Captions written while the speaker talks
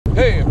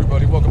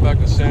everybody, welcome back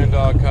to Sand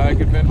Dog Kayak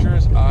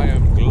Adventures. I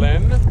am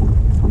Glenn,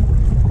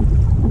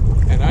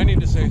 and I need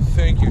to say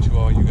thank you to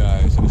all you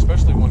guys, and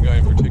especially one guy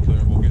in particular.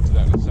 We'll get to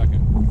that in a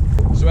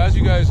second. So as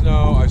you guys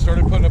know, I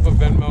started putting up a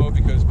Venmo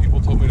because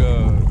people told me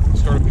to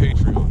start a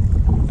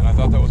Patreon, and I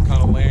thought that was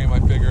kind of lame. I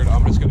figured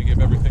I'm just going to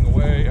give everything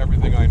away,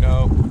 everything I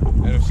know,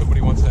 and if somebody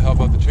wants to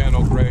help out the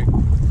channel, great.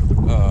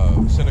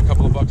 Send a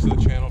couple of bucks to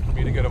the channel for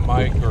me to get a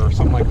mic or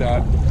something like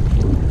that.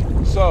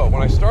 So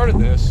when I started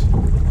this,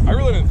 I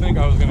really didn't think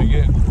I was going to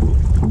get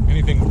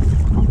anything,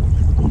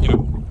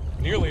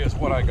 nearly as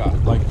what I got.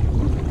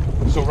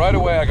 So right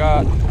away I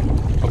got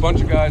a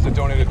bunch of guys that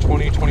donated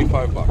 20,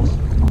 25 bucks.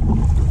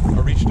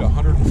 I reached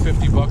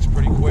 150 bucks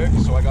pretty quick,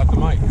 so I got the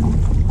mic.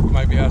 You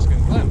might be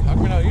asking, Glenn, how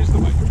can I use the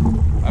mic?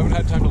 I haven't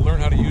had time to learn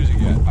how to use it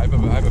yet. I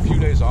have a few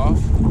days off.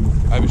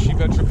 I have a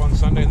sheephead trip on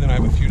Sunday, and then I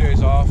have a few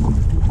days off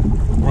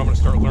where I'm going to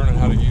start learning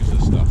how to use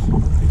this stuff.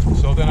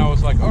 So then I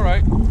was like, all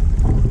right,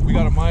 we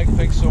got a mic,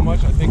 thanks so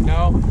much. I think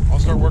now I'll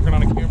start working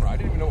on a camera. I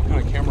didn't even know what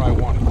kind of camera I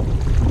wanted.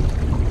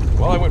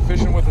 Well, I went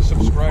fishing with a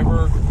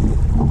subscriber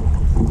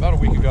about a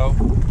week ago.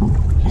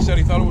 He said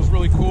he thought it was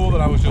really cool that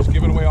I was just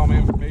giving away all my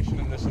information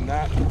and this and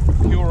that.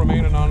 He will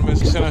remain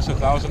anonymous. He sent us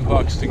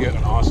 $1,000 to get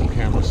an awesome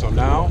camera. So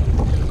now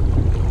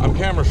I'm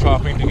camera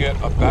shopping to get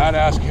a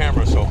badass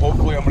camera. So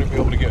hopefully I'm going to be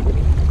able to get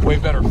way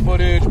better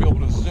footage, be able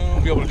to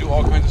zoom, be able to do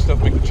all kinds of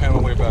stuff, make the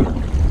channel way better.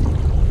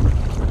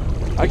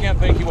 I can't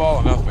thank you all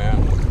enough,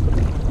 man.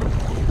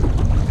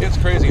 It's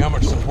crazy how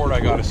much support I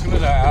got. As soon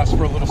as I asked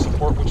for a little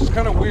support, which is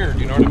kind of weird,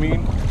 you know what I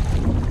mean?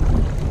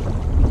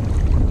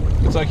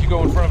 It's like you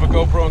go in front of a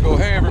GoPro and go,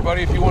 hey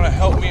everybody, if you want to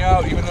help me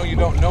out, even though you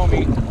don't know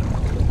me.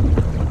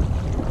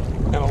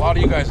 And a lot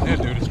of you guys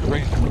did, dude. It's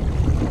crazy.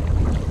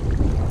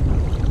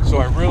 So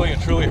I really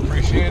and truly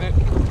appreciate it.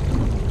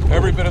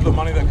 Every bit of the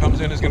money that comes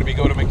in is going to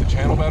go to make the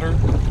channel better.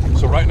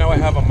 So right now I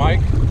have a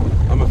mic.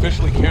 I'm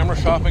officially camera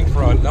shopping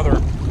for a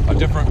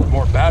different,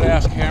 more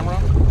badass camera.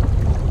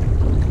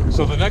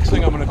 So the next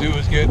thing I'm going to do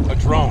is get a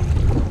drone.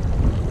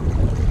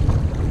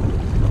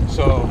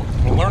 So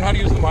I'm going to learn how to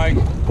use the mic,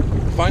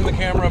 find the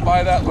camera,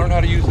 buy that, learn how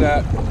to use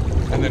that,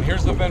 and then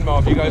here's the Venmo.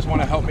 If you guys want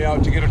to help me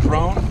out to get a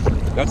drone,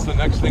 that's the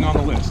next thing on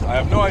the list. I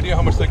have no idea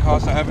how much they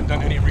cost. I haven't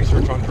done any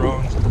research on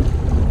drones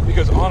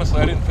because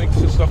honestly I didn't think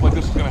stuff like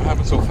this was going to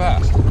happen so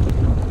fast.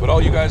 But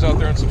all you guys out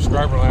there in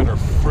subscriber land are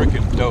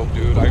freaking dope,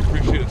 dude. I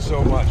appreciate it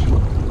so much.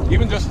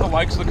 Even just the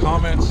likes, the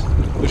comments,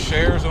 the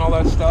shares, and all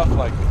that stuff.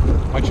 Like,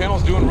 my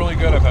channel's doing really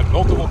good. I've had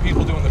multiple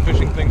people doing the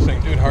fishing thing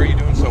saying, dude, how are you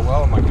doing so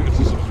well? I'm like, dude, it's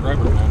the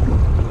subscribers,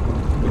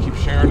 man. They keep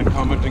sharing and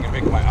commenting and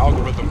making my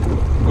algorithm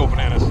go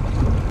bananas.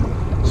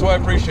 So I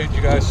appreciate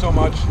you guys so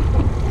much.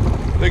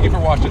 Thank you for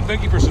watching.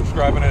 Thank you for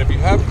subscribing. And if you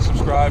haven't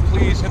subscribed,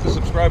 please hit the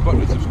subscribe button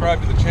and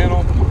subscribe to the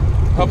channel.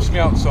 Helps me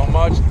out so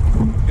much.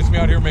 Gets me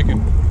out here making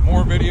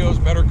more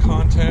videos, better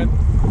content.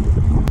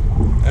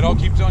 And I'll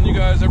keep telling you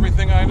guys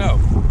everything I know.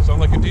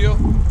 Sound like a deal?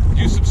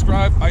 You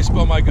subscribe, I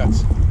spill my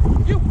guts.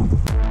 You.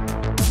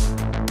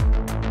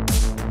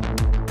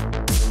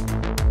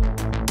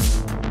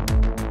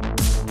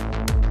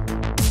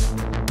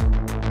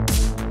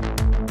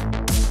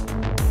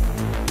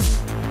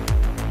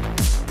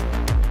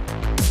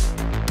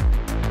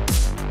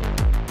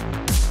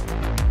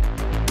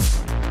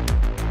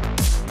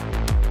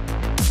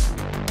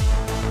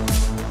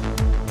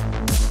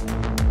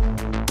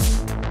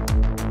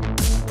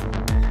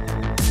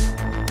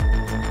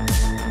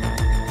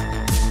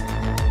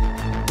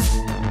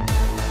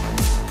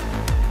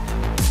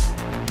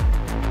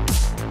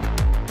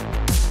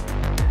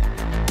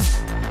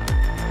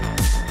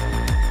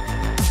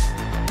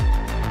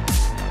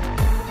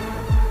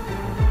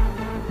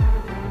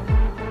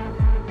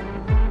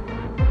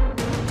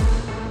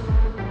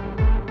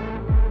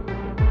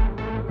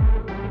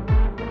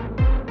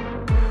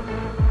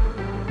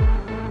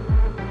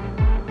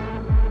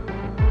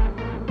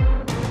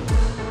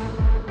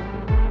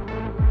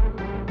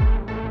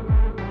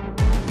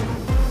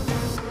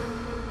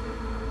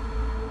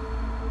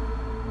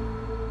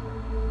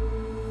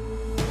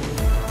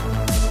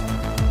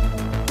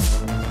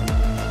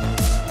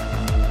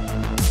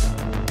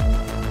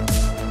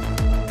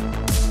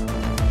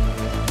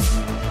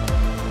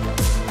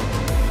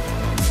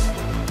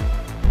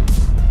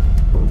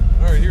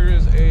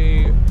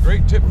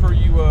 Great tip for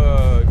you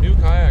new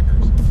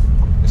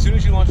kayakers. As soon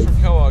as you launch from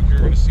Kellogg, you're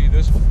going to see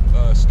this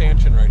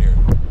stanchion right here.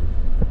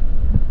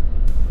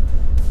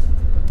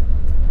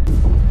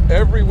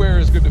 Everywhere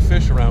is good to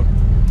fish around.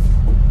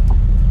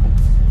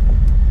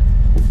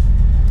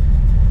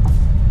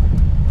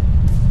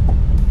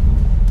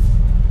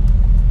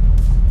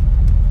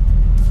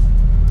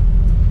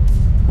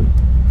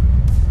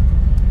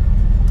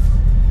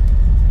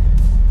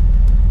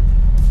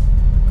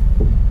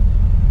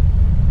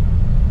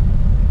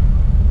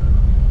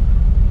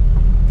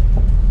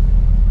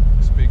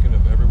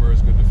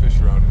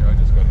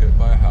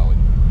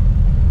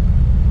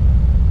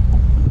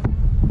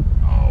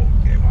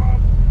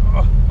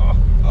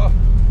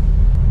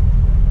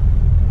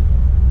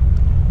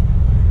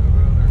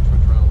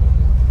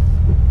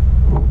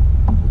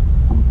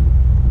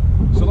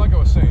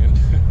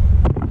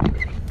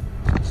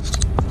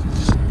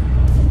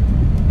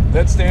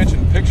 That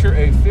stanchion, picture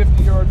a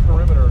 50-yard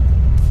perimeter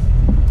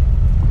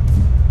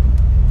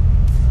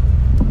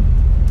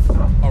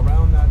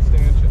around that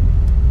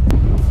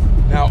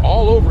stanchion. Now,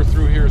 all over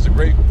through here is a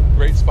great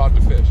spot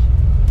to fish.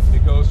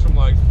 It goes from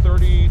like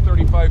 30,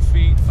 35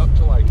 feet up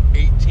to like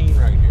 18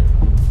 right here.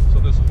 So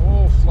this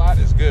whole flat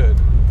is good,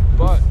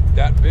 but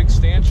that big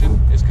stanchion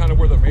is kind of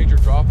where the major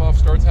drop-off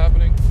starts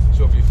happening.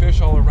 So if you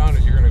fish all around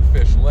it, you're going to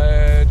fish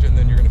ledge, and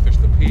then you're going to fish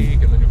the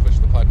peak, and then you'll fish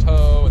the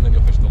plateau, and then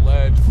you'll fish the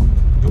ledge.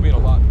 You'll be in a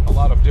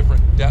lot of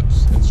different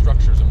depths and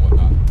structures and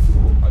whatnot.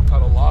 I've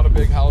caught a lot of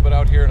big halibut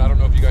out here, and I don't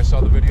know if you guys saw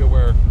the video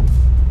where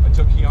I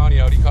took Kiani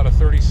out. He caught a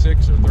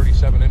 36 or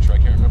 37 incher, I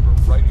can't remember,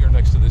 right here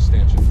next to this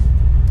stanchion.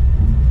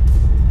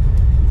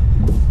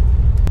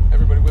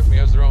 Everybody with me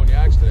has their own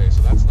yaks today,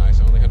 so that's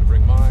nice. I only had to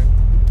bring mine.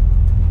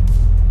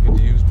 Get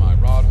to use my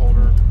rod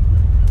holder.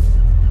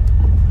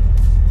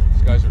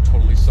 These guys are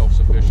totally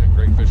self-sufficient,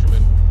 great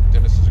fishermen.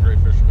 Dennis is a great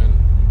fisherman.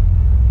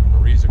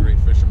 Marie's a great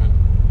fisherman.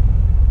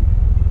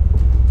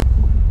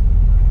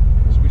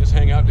 So we just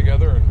hang out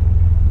together, and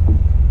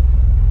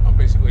I'm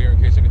basically here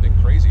in case anything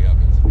crazy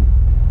happens.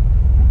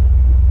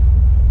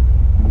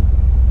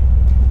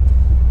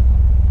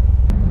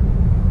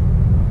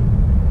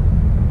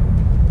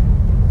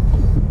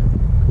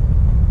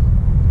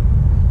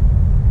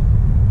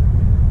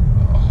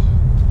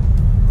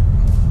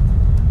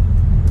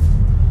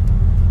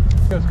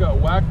 Just got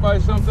whacked by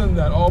something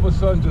that all of a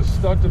sudden just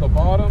stuck to the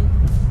bottom.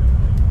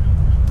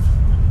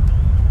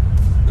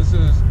 This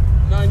is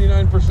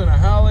 99% a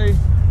hally.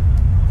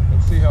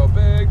 Let's see how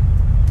big.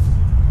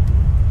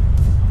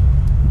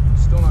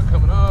 Still not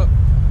coming up.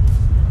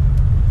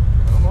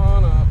 Come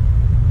on up.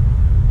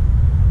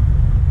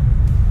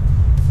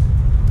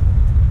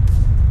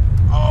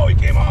 Oh, he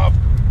came off.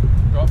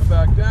 Drop it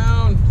back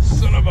down.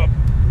 Son of a...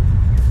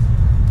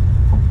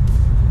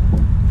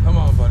 Come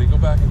on, buddy. Go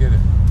back and get it.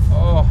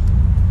 Oh.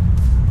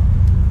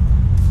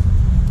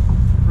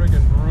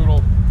 Friggin'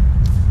 brutal.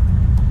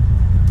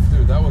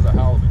 Dude, that was a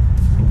halibut.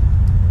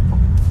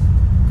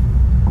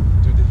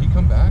 Dude, did he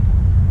come back?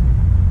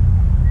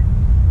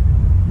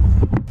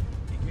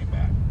 He came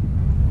back.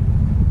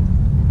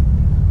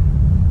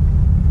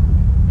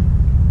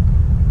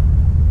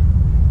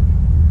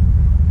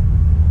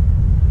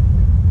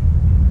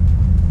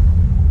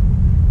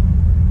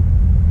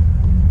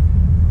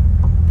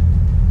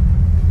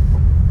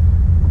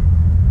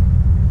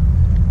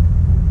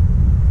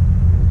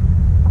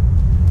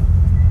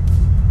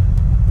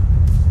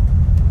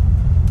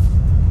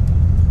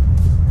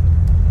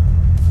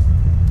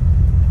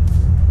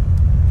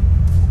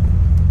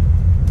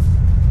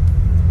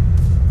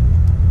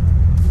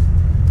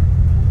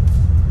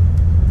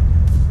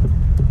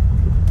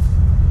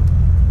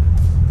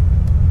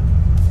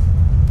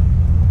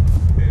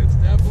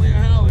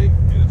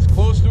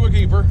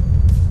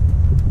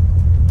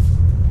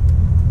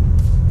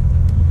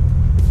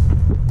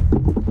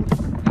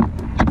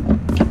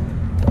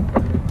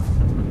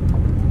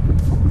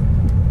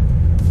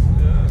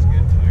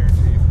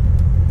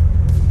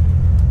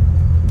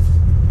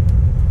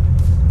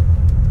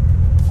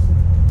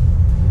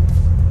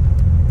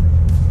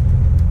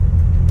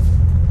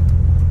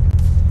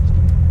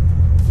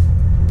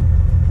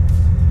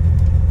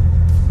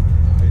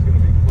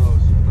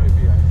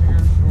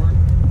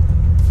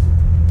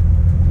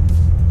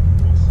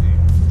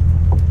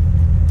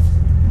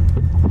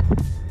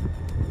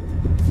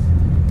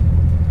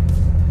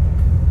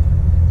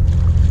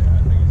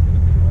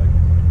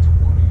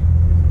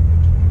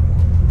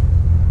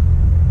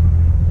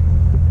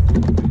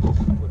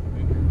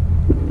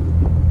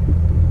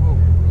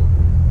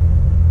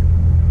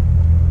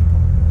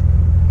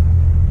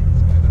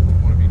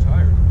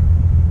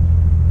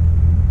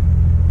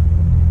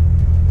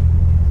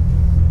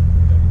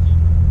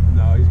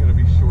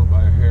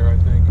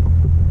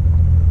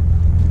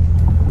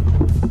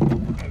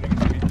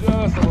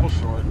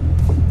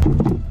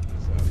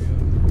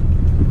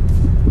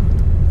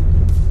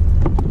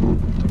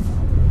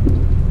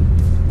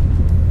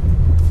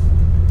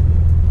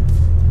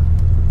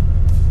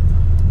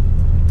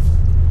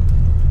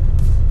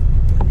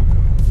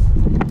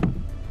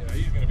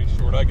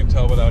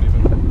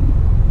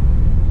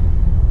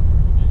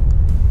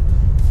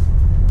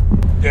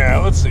 Yeah,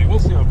 let's see. We'll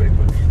see how big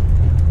he is.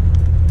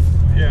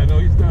 Yeah, no,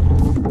 he's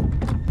definitely. What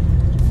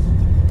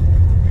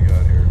we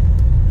got here?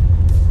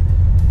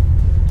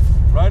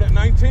 Right at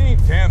 19.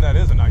 Damn, that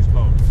is a nice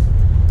boat.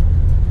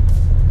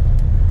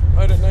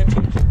 Right at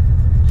 19. Did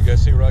you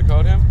guys see where I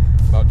caught him?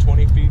 About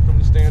 20 feet from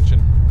the stanchion.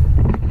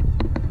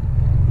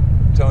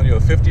 I'm telling you, a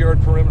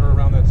 50-yard perimeter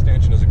around that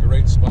stanchion is a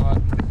great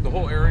spot. The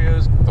whole area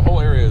is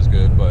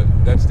good, but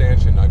that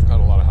stanchion, I've caught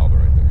a lot of halibut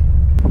right there.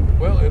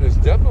 Well, it is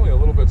definitely a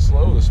little bit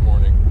slow this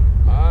morning.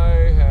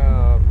 I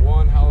have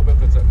one halibut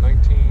that's at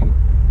 19,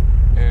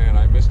 and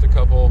I missed a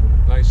couple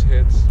nice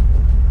hits.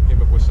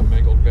 Came up with some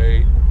mangled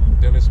bait.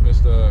 Dennis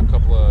missed a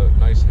couple of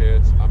nice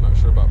hits. I'm not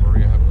sure about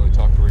Maria. I haven't really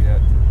talked to her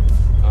yet.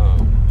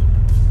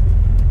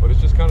 But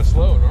it's just kind of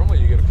slow. Normally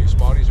you get a few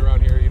spotties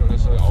around here. You don't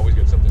necessarily always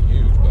get something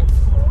huge, but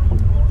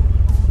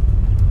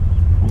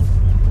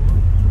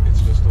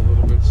it's just a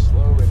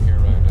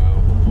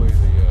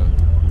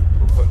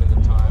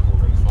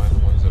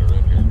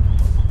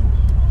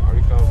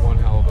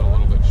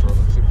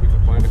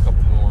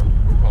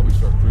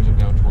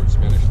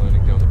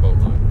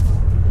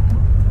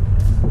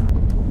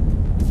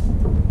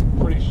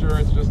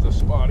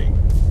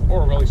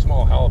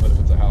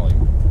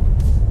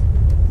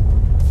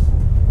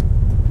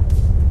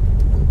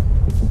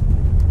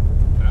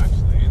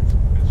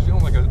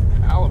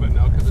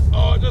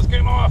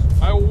came off.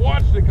 I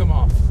watched it come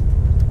off.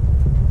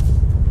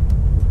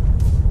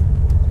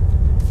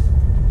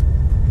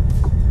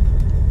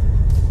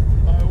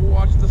 I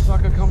watched the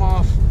sucker come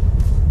off.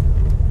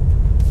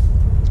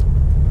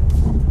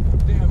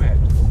 Damn it.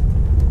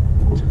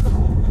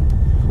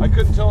 I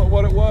couldn't tell it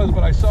what it was,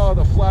 but I saw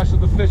the flash of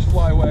the fish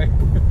fly away.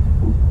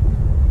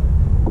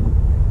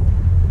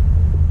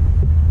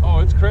 Oh,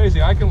 it's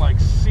crazy. I can like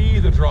see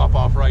the drop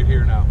off right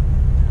here now.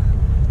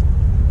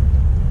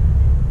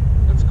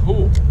 That's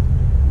cool.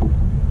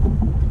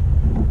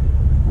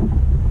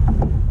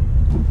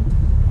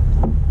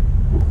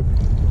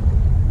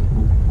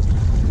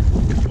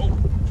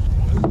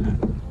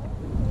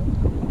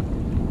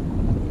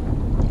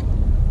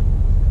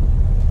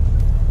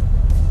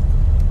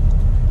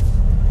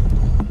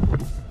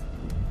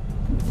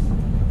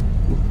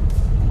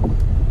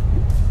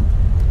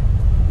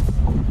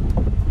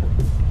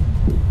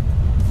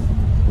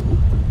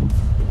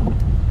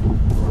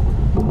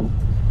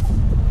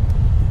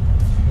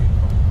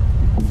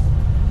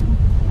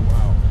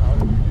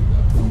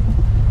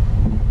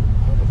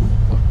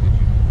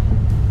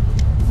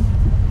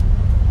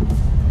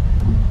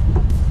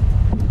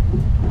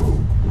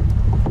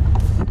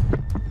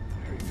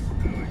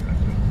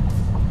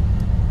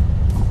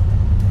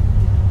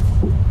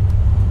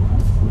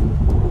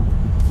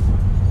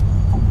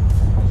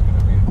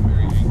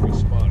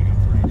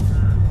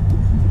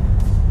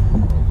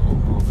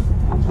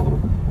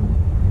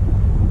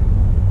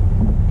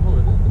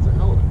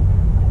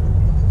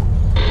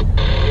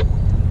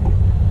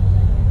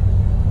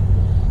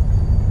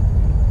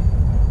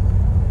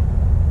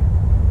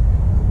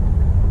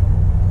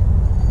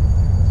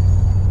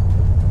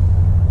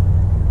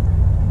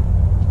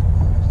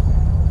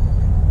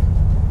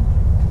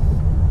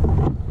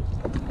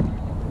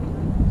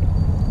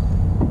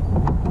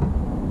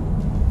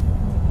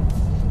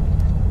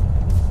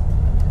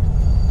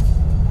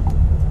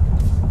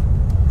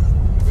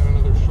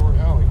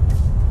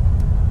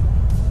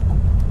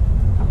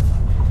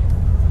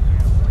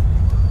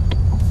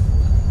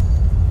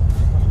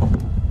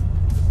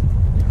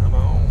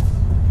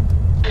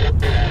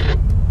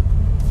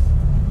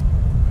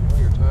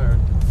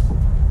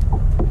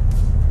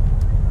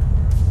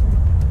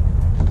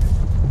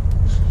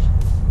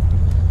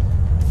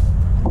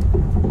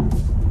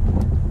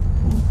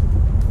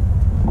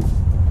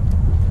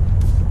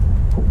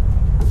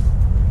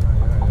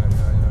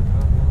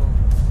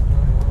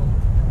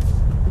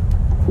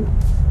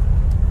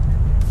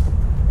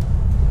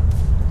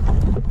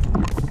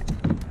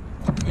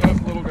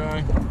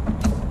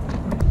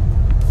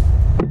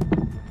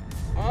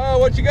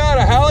 What you got,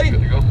 a Hallie?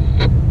 Good to go.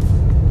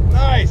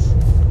 Nice.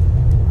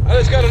 I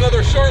just got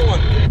another short one.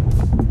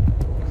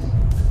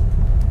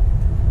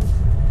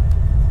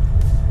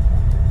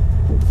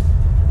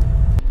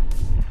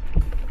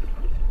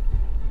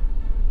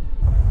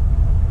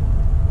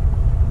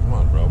 Come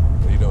on, bro.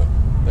 What are you doing?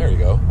 There you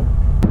go.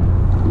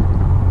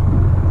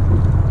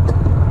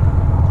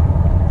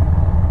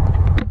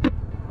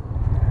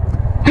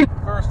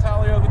 First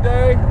Hallie of the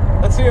day.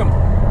 Let's see him.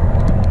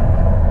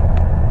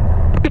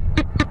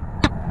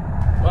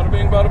 Bada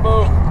bing, bada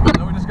boom.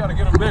 Now we just gotta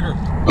get him bigger.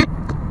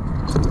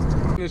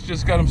 This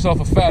just got himself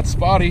a fat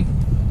spotty.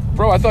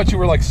 Bro, I thought you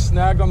were like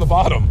snagged on the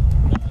bottom.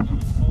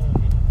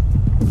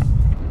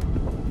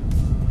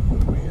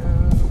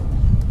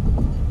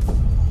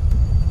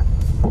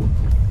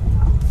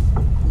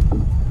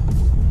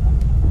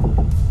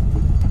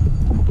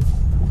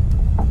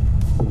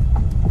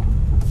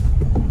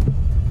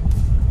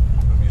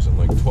 I'm using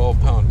like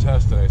 12-pound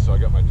test today, so I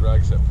got my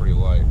drag set pretty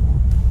light.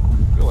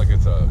 I feel like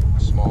it's a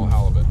small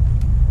halibut.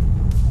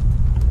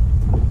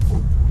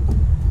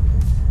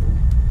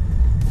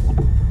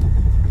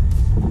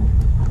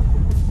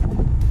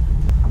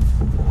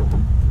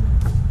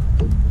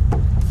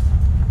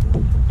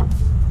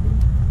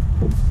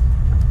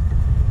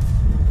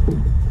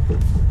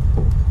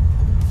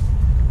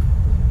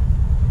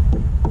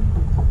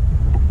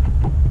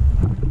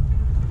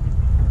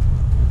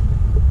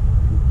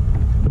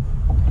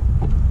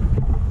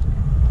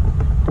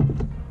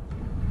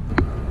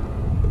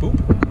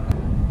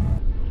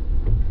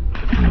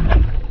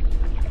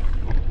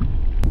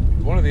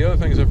 The other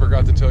things I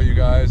forgot to tell you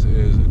guys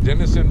is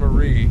Dennis and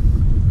Marie,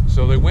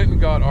 so they went and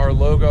got our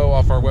logo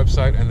off our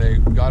website, and they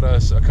got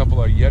us a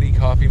couple of Yeti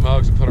coffee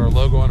mugs and put our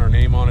logo and our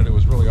name on it. It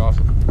was really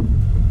awesome.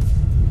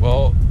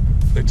 Well,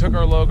 they took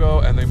our logo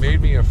and they made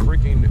me a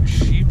freaking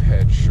sheep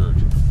head shirt.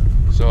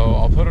 So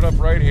I'll put it up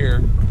right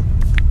here.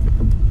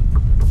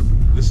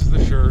 This is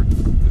the shirt.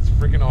 It's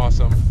freaking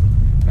awesome.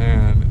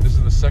 And this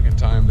is the second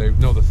time the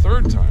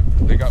third time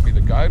they got me the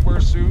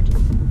guideware suit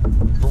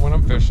for when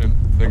I'm fishing.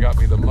 They got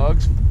me the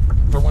mugs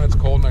for when it's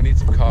cold and I need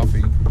some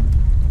coffee.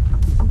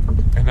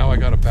 And now I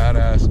got a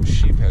badass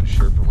sheephead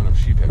shirt for when I'm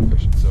sheephead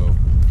fishing. So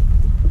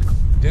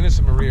Dennis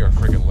and Marie are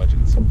freaking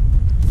legends. I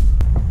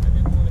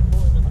didn't want to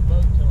pull him in the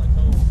boat until I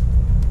told him.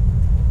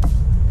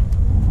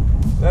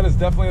 That is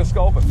definitely a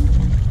sculpin.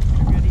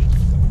 Ready?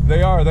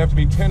 They are. They have to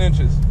be 10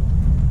 inches.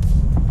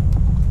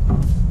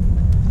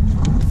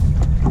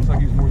 Looks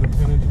like he's more than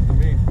 10 inches to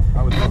me.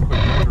 I was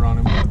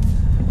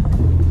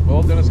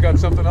got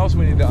something else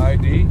we need to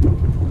ID.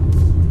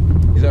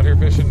 He's out here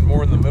fishing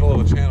more in the middle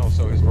of the channel,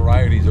 so his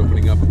variety's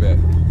opening up a bit.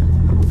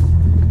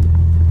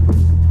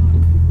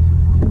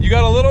 You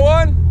got a little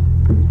one?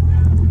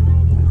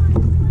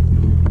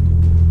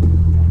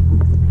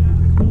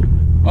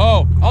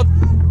 Oh, I'll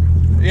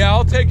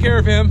take care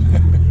of him.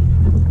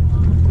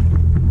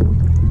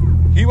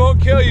 He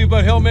won't kill you,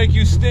 but he'll make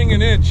you sting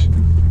an inch.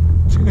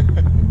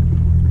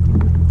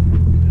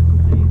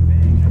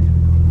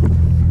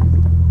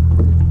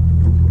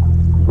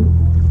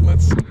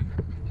 Let's see.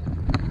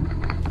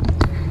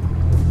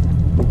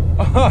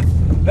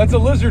 That's a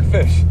lizard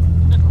fish.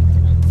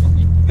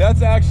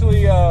 That's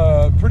actually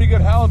a pretty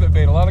good halibut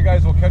bait. A lot of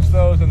guys will catch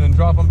those and then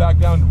drop them back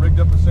down rigged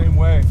up the same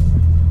way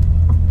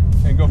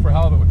and go for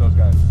halibut with those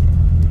guys.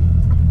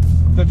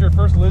 Is that your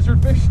first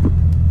lizard fish?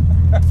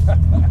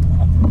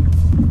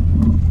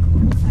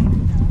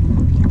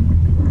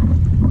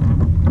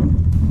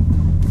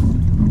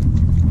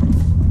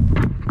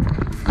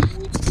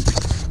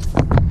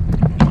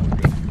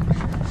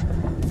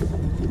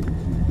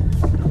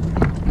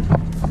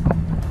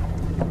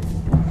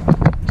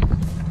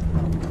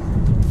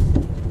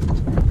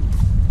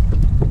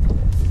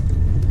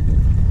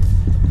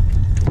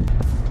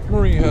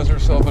 Marie has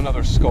herself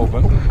another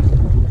sculpin.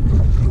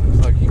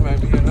 Looks like he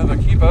might be another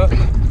keeper.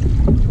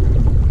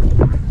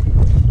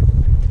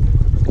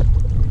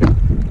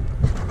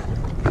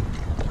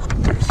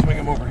 Swing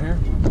him over here.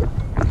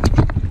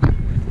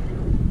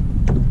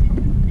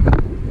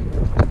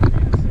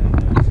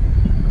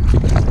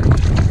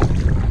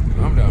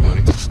 Calm down,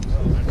 buddy.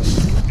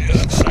 Yeah,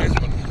 that's a nice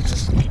one.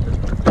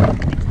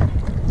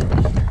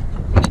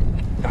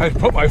 I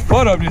put my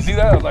foot up. Did you see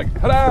that? I was like,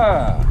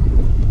 ta-da!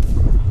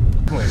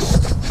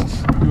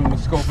 Doing the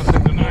sculpin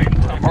thing tonight,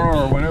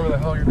 or whenever the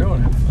hell you're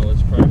doing it. Oh,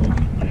 it's probably.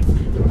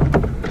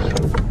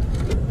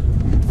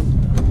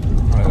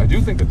 Alright, I do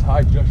think the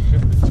tide just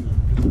shifted too.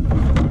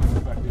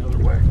 Back the other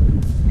way.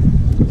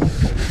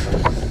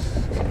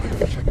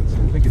 Check it. I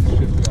think it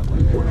shifted out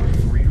like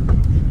 43.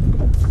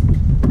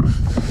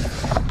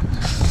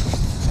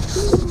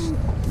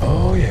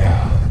 Oh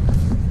yeah.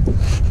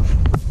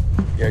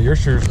 Yeah, your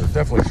shears are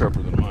definitely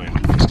sharper than mine.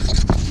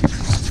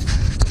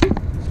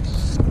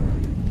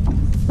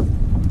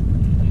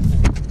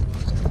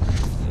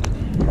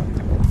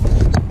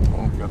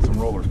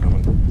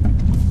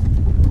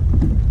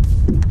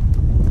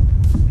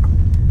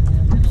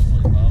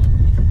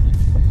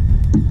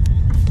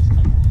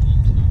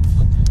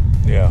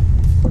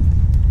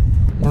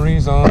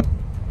 On.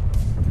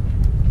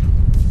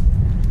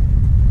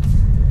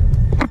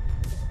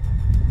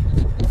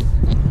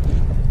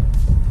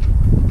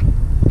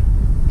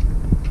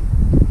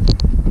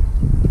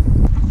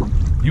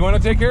 You want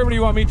to take care of it or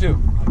you want me to?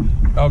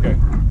 Okay.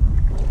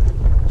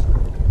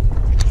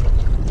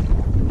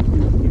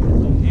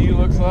 He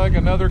looks like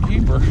another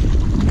keeper.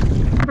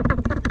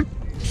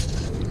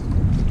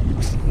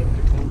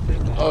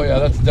 Oh yeah,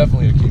 that's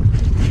definitely a keeper.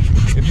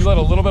 If you let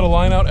a little bit of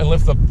line out and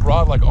lift the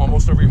rod like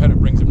almost over your head, it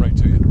brings him right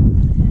to you.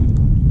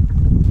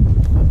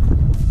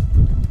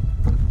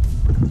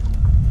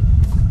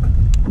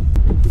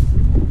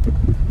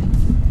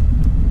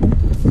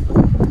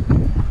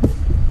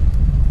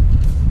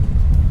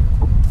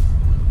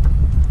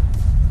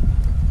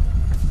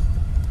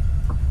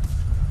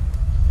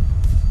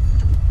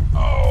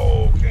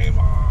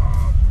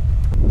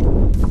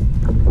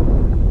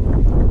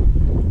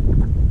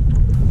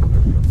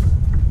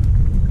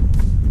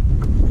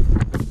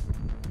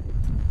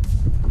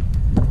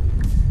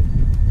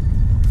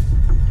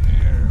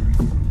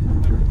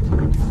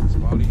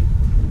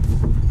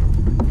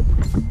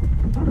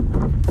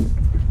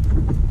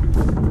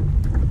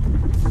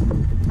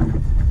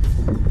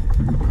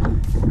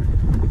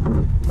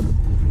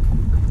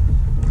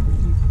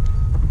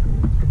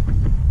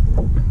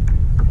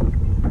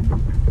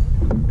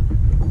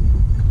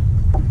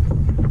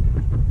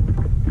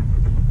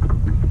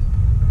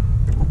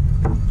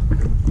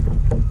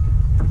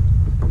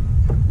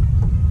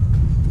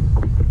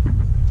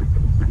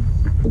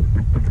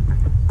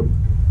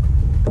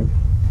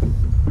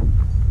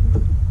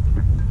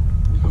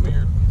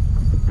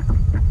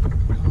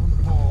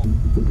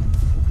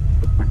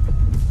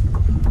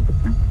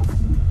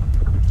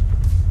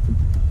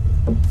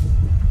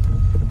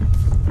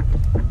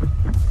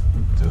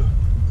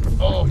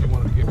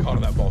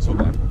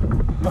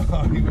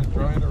 He was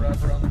trying to wrap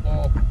around the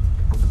ball.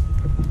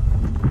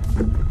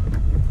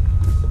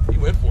 He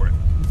went for it.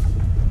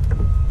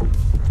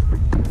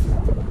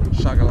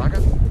 Shakalaka.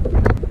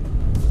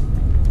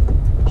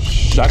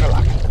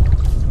 Shakalaka.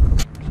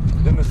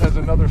 Then this has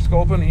another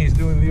sculpin. He's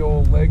doing the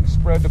old leg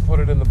spread to put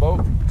it in the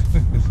boat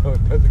so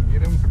it doesn't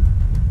get him.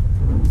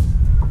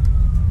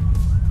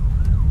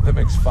 That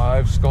makes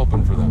 5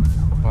 sculpin for them.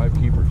 5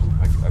 keepers.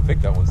 I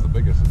think that one's the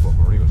biggest is what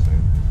Marie was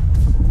saying.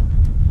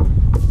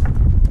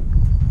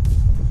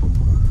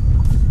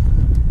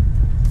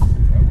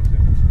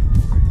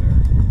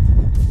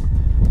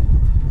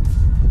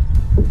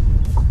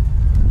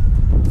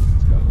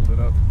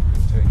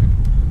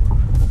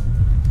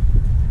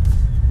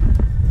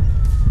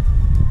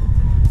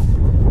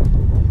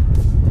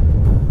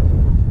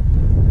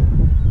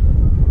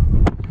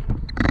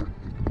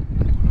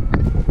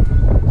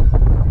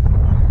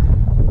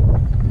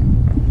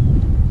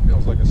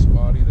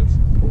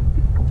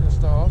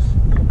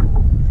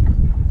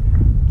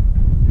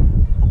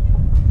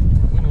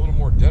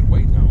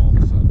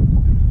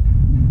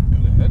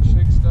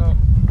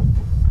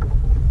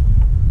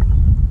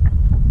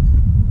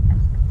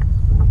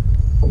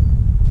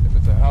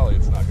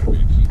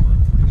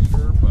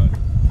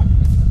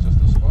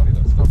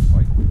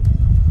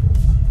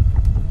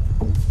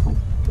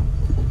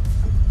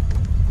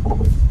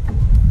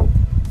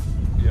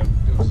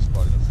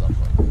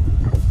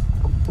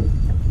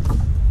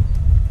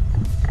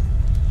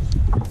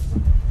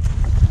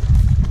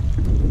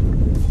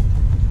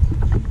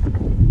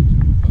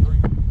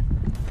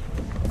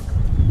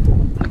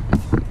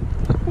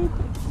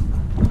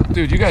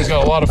 Dude, you guys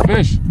got a lot of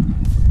fish.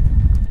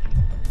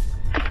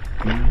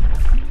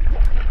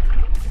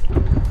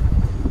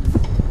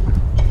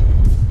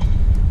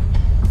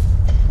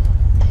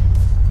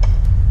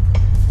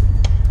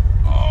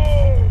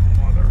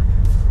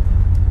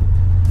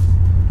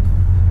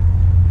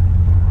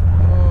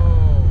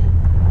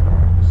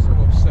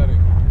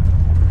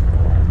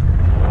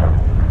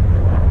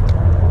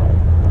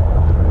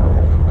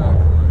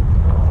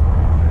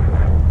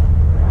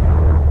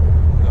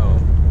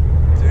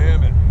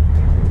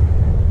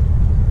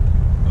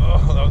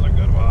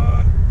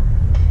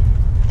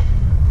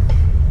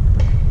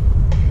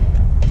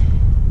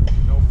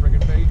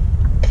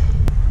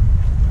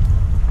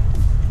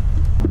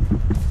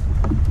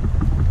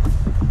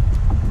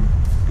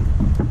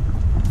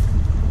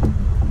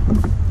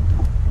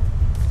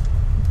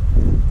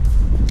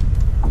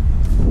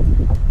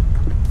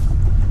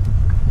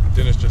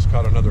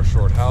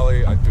 Short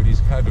halie. Dude, he's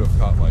had to have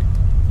caught like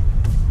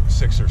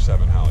 6 or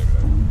 7 halie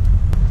today.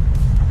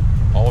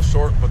 All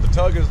short, but the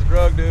tug is the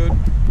drug, dude.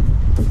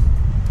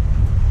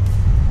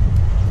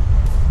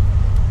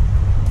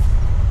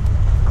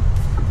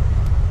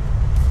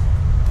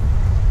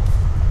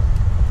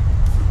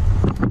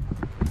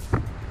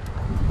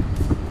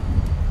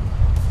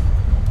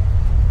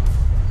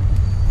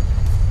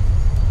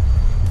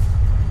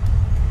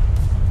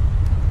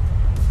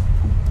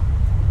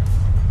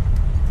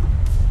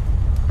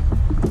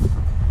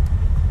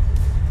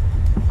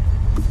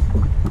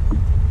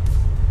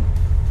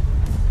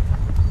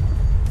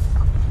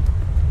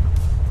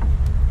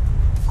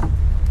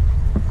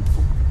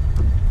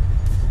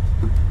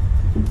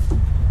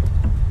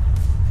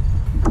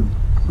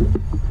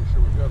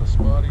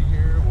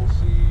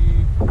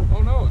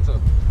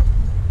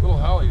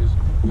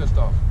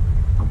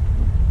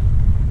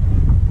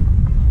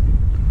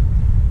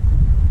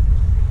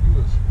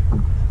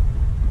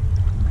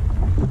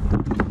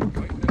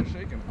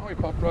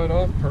 Right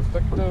off,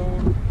 perfecto.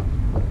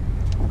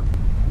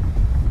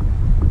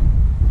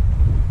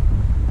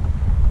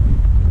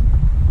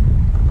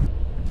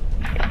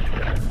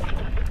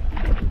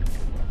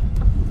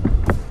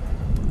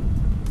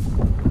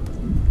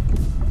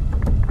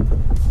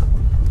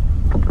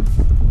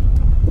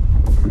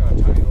 We got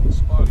a tiny little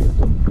spot here.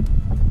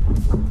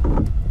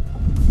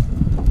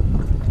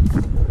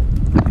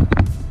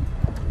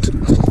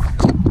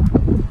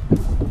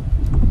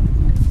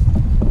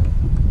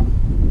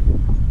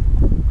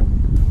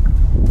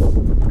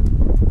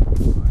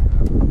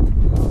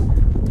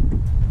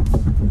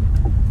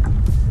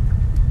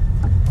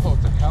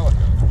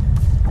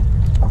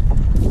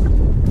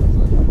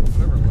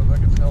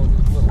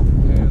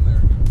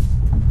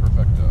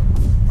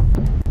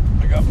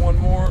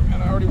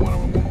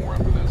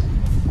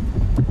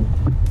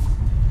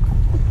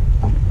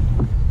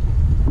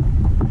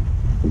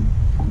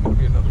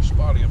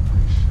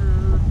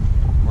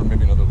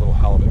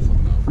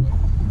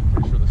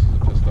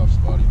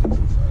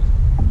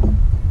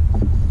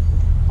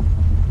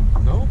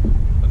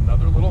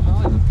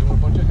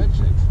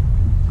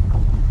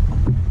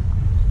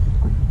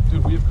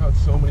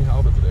 So many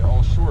halibut today,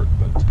 all short,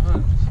 but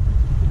tons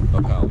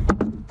of halibut.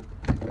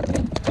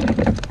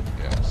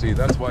 Yeah, see,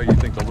 that's why you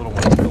think the little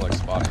ones feel like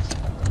spotties,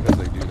 because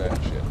they do that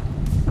shit.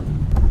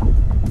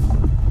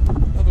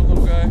 Another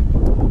little guy.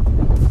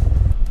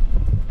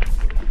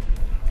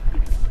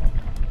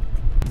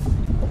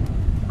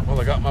 Well,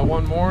 I got my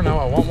one more, now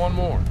I want one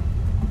more.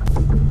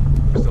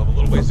 I still have a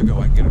little ways to go,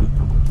 I can get it.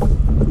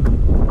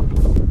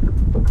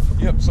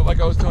 Yep, so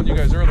like I was telling you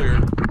guys earlier,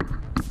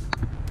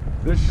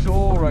 this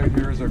shoal right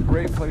here is a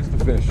great place to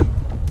fish.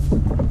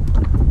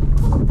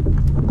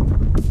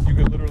 You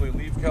could literally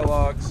leave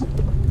Kellogg's,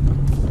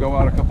 go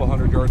out a couple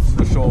hundred yards to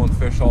the shoal and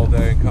fish all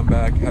day and come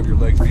back, have your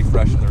legs be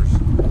fresh, and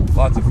there's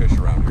lots of fish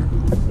around here.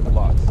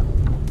 Lots.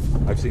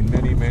 I've seen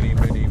many, many,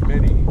 many,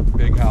 many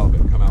big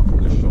halibut come out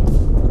from this shoal.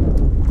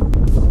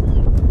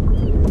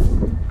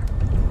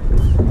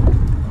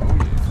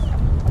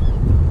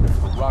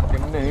 Oh yeah.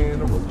 Rockin'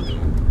 and rockin'.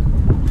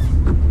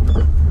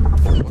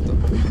 What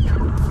the?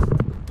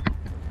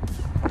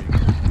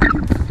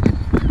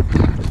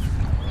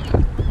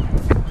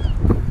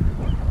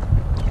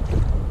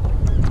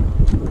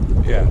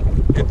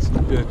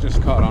 It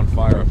just caught on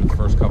fire after the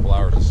first couple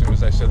hours. As soon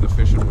as I said the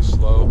fishing was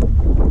slow,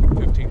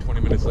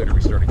 15-20 minutes later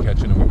we started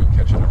catching, and we've been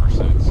catching ever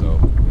since. So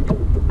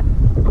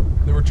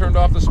they were turned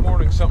off this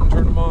morning, something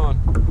turned them on.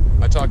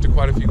 I talked to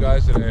quite a few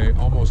guys today.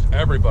 Almost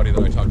everybody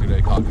that I talked to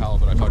today caught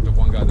halibut. I talked to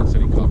one guy that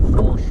said he caught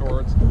 4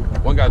 shorts,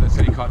 one guy that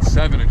said he caught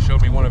 7 and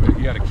showed me one of it.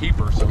 He had a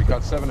keeper, so he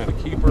caught 7 and a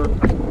keeper.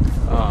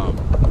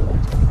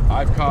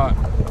 I've caught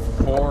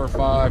 4 or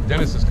 5.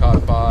 Dennis has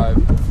caught 5.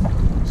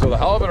 So the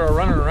halibut are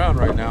running around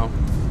right now.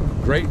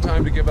 Great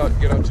time to get out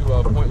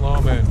to Point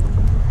Loma and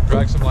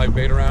drag some live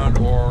bait around,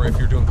 or if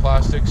you're doing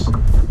plastics, a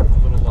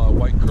little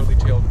white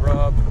curly-tailed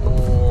grub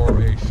or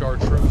a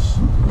chartreuse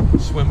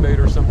swim bait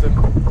or something.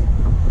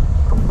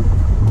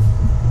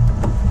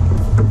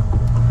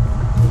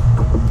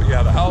 But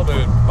yeah, the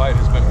halibut bite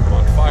has been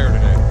on fire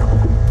today.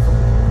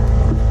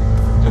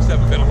 Just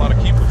haven't been a lot of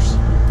keepers.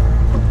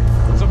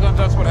 And sometimes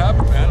that's what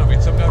happens, man. I mean,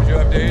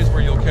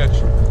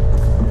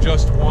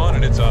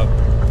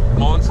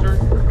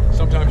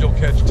 Sometimes you'll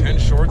catch 10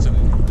 shorts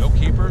and no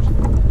keepers.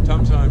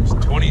 Sometimes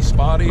 20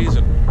 spotties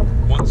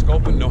and 1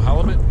 sculpin, no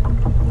halibut.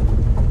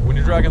 When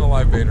you're dragging the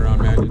live bait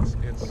around, man,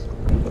 it's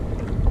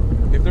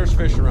if there's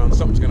fish around,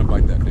 something's gonna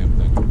bite that damn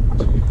thing.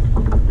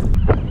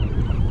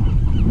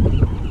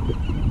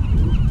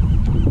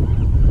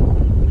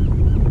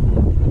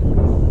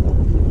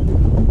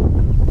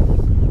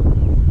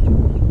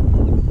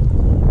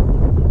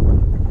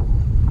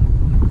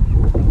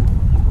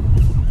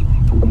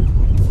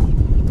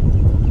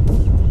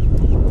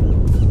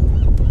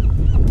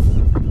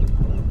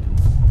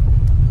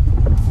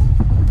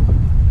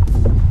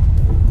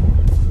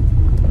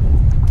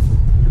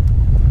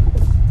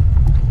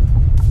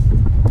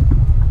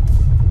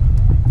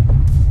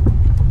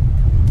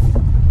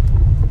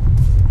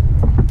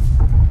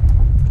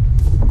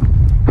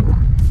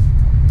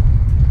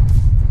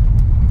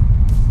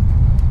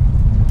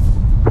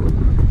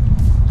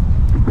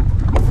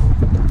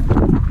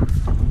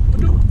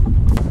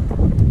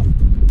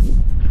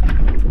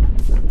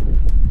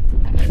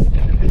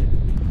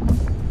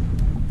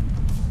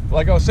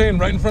 Like I was saying,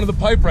 right in front of the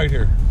pipe right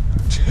here.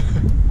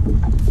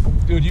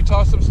 Dude, you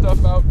toss some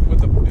stuff out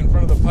with in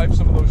front of the pipe,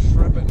 some of those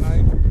shrimp at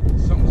night,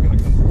 something's gonna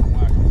come